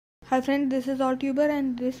Hi friends, this is TheAllTuber,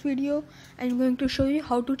 and this video I'm going to show you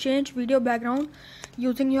how to change video background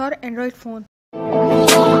using your Android phone.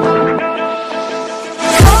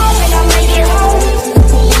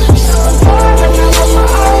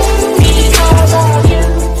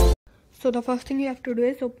 So the first thing you have to do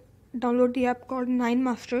is download the app called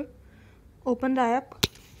Master. Open the app,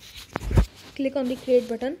 click on the create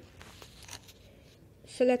button,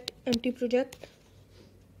 select empty project,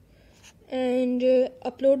 and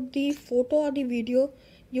upload the photo or the video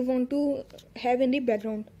you want to have in the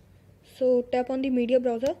background. So tap on the media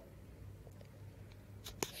browser,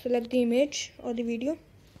 select the image or the video,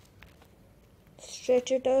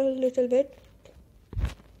 stretch it a little bit,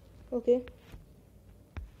 okay,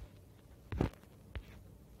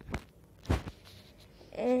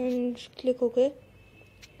 and click OK.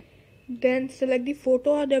 Then select the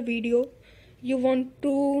photo or the video you want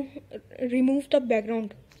to remove the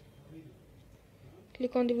background.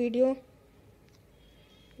 Click on the video,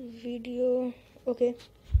 okay,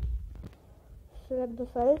 select the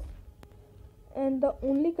size, and the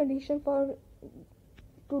only condition for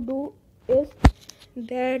to do is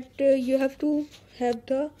that you have to have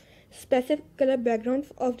the specific color background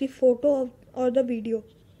of the photo or the video.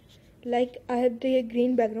 Like I have the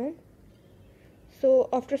green background, so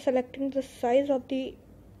after selecting the size of the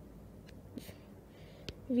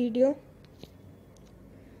video,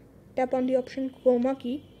 tap on the option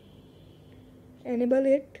chroma-key, enable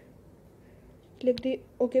it, click the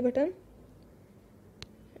OK button,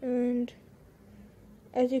 and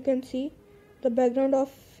as you can see, the background of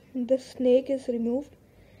the snake is removed,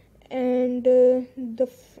 and it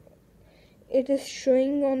is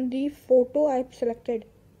showing on the photo I've selected.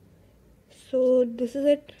 So this is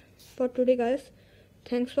it for today, guys.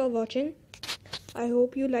 Thanks for watching. I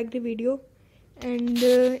hope you like the video, and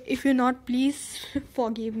if you're not, please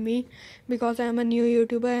forgive me, because I am a new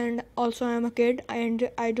YouTuber and also I am a kid and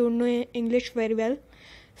I don't know English very well.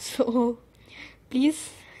 So please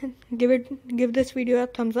give this video a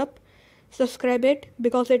thumbs up, subscribe it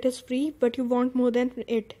because it is free, but you want more than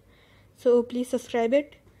it. So please subscribe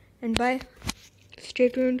it, and bye. Stay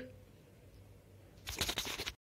tuned.